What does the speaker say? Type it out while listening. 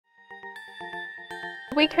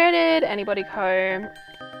We created AnyBODY Co.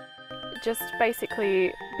 just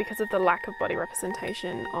basically because of the lack of body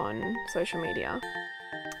representation on social media.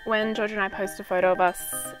 When Georgia and I posted a photo of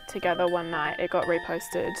us together one night, it got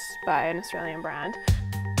reposted by an Australian brand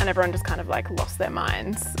and everyone just kind of like lost their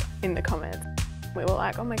minds in the comments. We were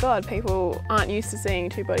like, oh my god, people aren't used to seeing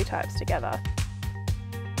two body types together.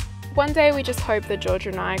 One day we just hoped that Georgia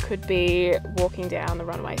and I could be walking down the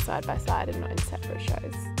runway side by side and not in separate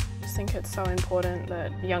shows. I just think it's so important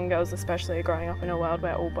that young girls especially are growing up in a world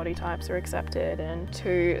where all body types are accepted, and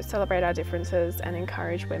to celebrate our differences and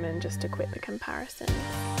encourage women just to quit the comparison.